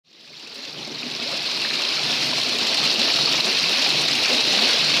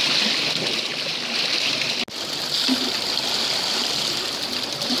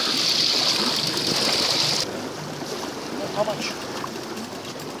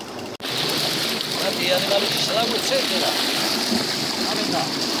animali ci saranno, eccetera.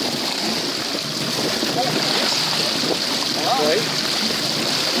 Poi,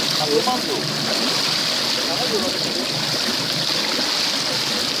 a comando.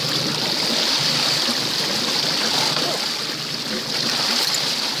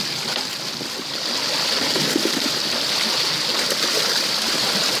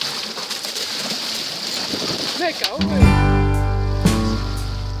 Lecker, okay.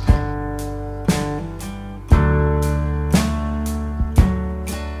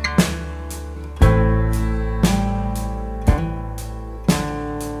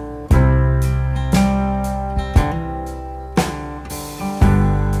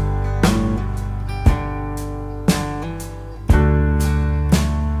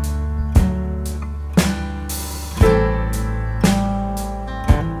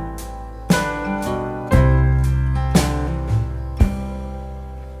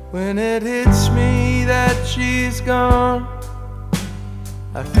 When it hits me that she's gone,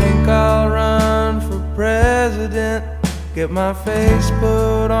 I think I'll run for president, get my face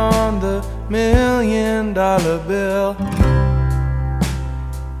put on the $1,000,000 bill.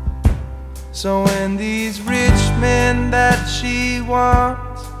 So when these rich men that she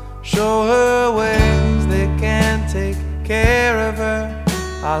wants show her ways they can't take care of her,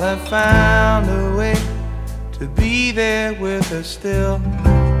 I'll have found a way to be there with her still.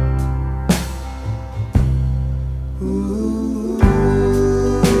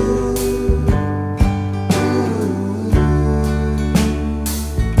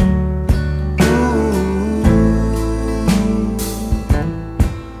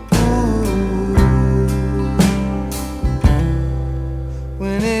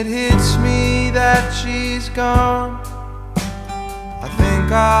 When it hits me that she's gone, I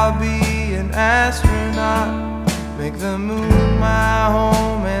think I'll be an astronaut, make the moon my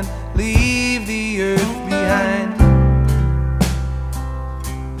home and leave the earth behind.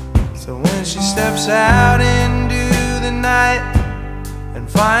 So when she steps out into the night and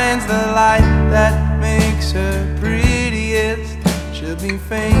finds the light that makes her prettiest, she'll be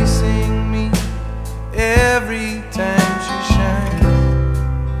facing me every time she shines.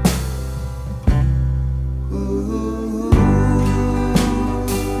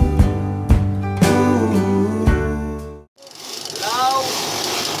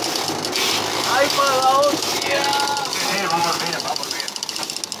 ¡Ay, para la hostia! Sí, vamos bien, vamos bien.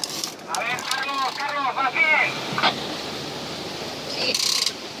 A ver, Carlos, ¿vas bien? Sí.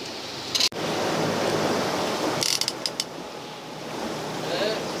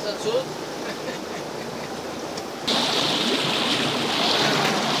 Sansón.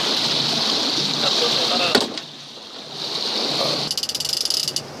 Sansón, preparado.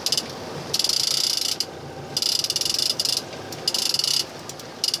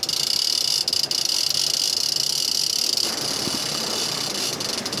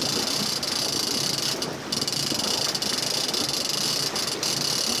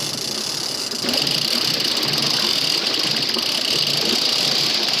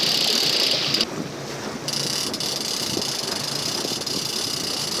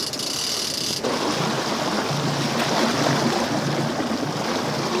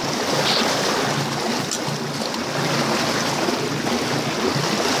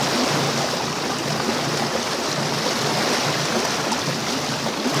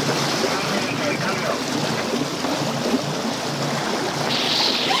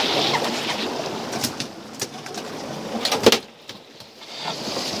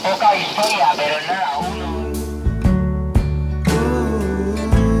 Poca historia, pero nada, uno.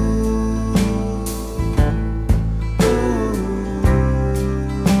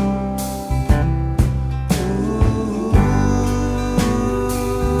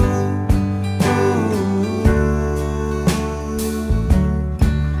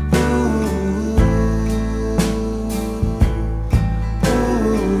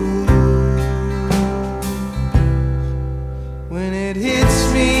 When it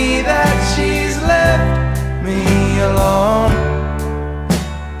hits me that she's left me alone,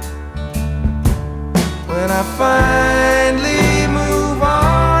 when I finally move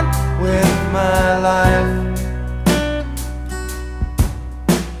on with my life,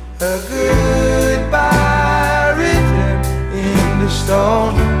 her goodbye written in the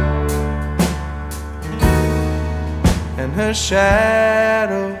stone, and her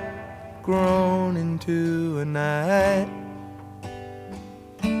shadow grown into a night.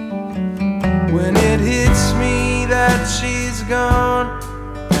 When it hits me that she's gone,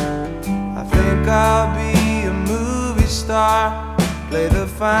 I think I'll be a movie star, play the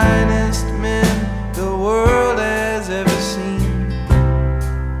finest men the world has ever seen.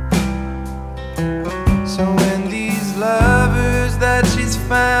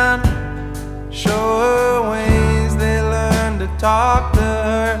 found. Show her ways, they learn to talk to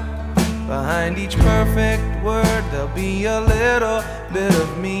her. Behind each perfect word there'll be a little bit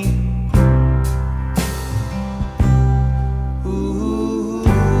of me.